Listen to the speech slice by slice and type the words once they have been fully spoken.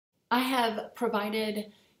I have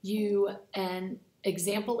provided you an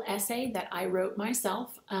example essay that I wrote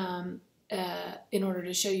myself in order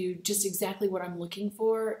to show you just exactly what I'm looking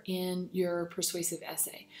for in your persuasive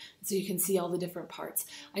essay. So you can see all the different parts.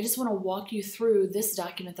 I just want to walk you through this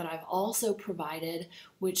document that I've also provided,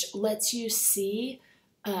 which lets you see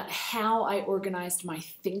how I organized my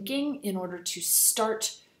thinking in order to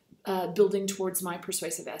start building towards my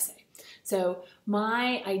persuasive essay. So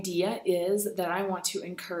my idea is that I want to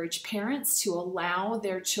encourage parents to allow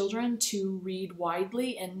their children to read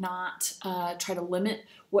widely and not try to limit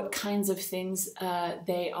what kinds of things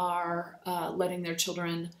they are letting their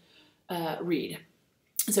children read.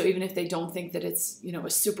 So even if they don't think that it's, a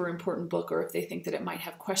super important book, or if they think that it might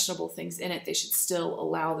have questionable things in it, they should still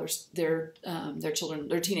allow their children,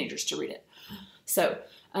 their teenagers, to read it. So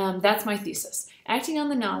that's my thesis. Acting on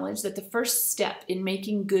the knowledge that the first step in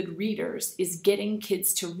making good readers is getting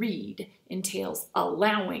kids to read entails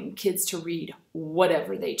allowing kids to read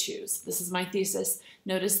whatever they choose. This is my thesis.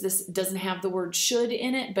 Notice this doesn't have the word should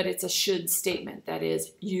in it, but it's a should statement. That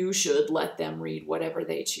is, you should let them read whatever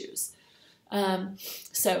they choose.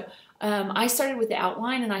 I started with the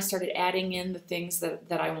outline, and I started adding in the things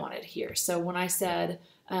that I wanted here. So when I said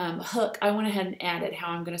hook, I went ahead and added how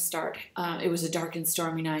I'm going to start. It was a dark and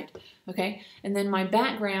stormy night. Okay, and then my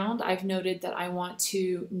background, I've noted that I want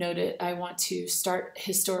to start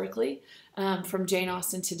historically from Jane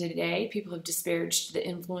Austen to today. People have disparaged the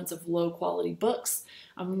influence of low quality books.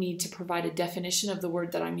 I need to provide a definition of the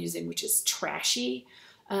word that I'm using, which is trashy.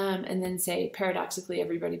 And then say, paradoxically,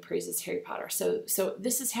 everybody praises Harry Potter. So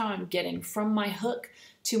this is how I'm getting from my hook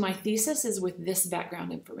to my thesis, is with this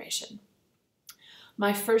background information.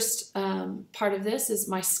 My first part of this is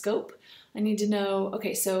my scope. I need to know,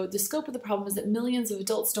 okay, so the scope of the problem is that millions of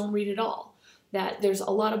adults don't read at all, that there's a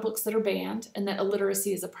lot of books that are banned, and that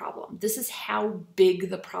illiteracy is a problem. This is how big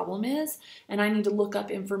the problem is, and I need to look up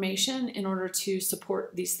information in order to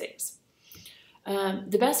support these things.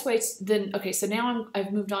 The best way so now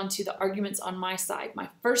I've moved on to the arguments on my side. My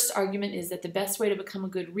first argument is that the best way to become a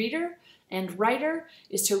good reader and writer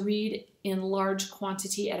is to read in large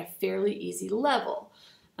quantity at a fairly easy level.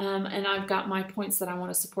 And I've got my points that I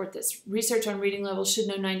want to support this. Research on reading levels should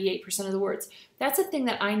know 98% of the words. That's a thing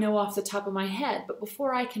that I know off the top of my head, but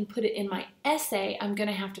before I can put it in my essay, I'm going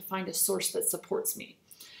to have to find a source that supports me.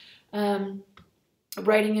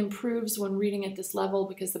 Writing improves when reading at this level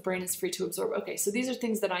because the brain is free to absorb. Okay, so these are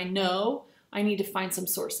things that I know. I need to find some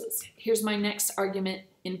sources. Here's my next argument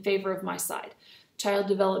in favor of my side. Child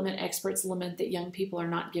development experts lament that young people are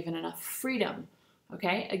not given enough freedom.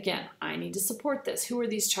 Okay, again, I need to support this. Who are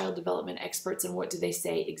these child development experts, and what do they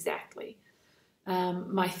say exactly?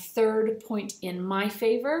 My third point in my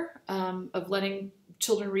favor of letting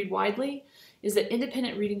children read widely is that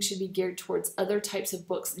independent reading should be geared towards other types of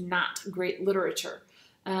books, not great literature.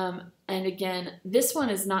 And again, this one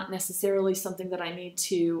is not necessarily something that I need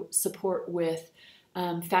to support with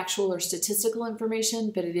factual or statistical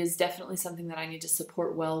information, but it is definitely something that I need to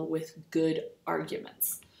support well with good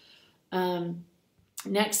arguments.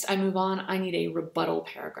 Next, I move on. I need a rebuttal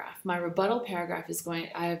paragraph. My rebuttal paragraph is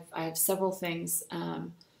I have several things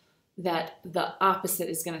that the opposite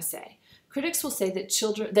is going to say. Critics will say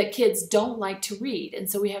that kids don't like to read, and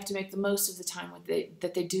so we have to make the most of the time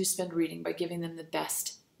that they do spend reading by giving them the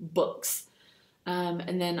best books.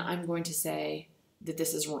 And then I'm going to say that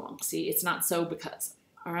this is wrong. See, it's not so because.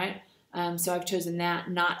 All right. So I've chosen that.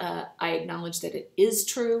 I acknowledge that it is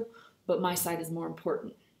true, but my side is more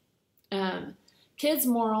important. Kids'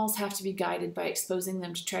 morals have to be guided by exposing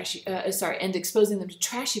them to trashy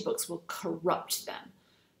books will corrupt them.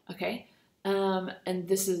 Okay. And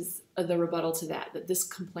this is the rebuttal to that this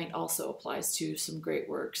complaint also applies to some great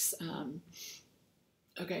works.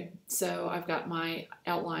 Okay, so I've got my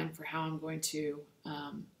outline for how I'm going to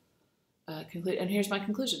conclude. And here's my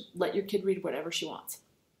conclusion. Let your kid read whatever she wants.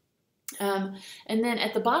 And then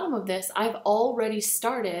at the bottom of this, I've already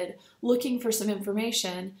started looking for some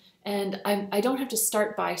information, and I don't have to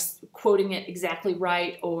start by quoting it exactly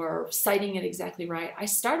right or citing it exactly right. I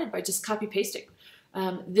started by just copy-pasting.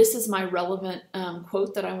 This is my relevant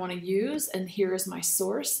quote that I want to use, and here is my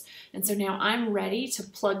source. And so now I'm ready to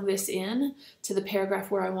plug this in to the paragraph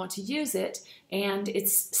where I want to use it, and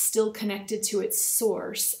it's still connected to its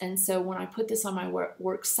source. And so when I put this on my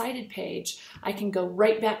works cited page, I can go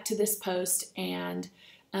right back to this post and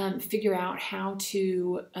figure out how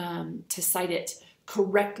to cite it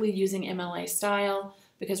correctly using MLA style,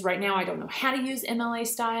 because right now I don't know how to use MLA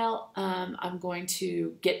style. I'm going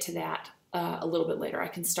to get to that a little bit later. I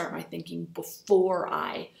can start my thinking before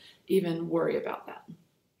I even worry about that.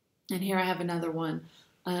 And here I have another one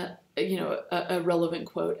a relevant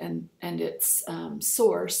quote and its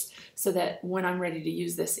source, so that when I'm ready to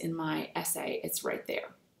use this in my essay, it's right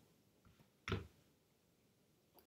there.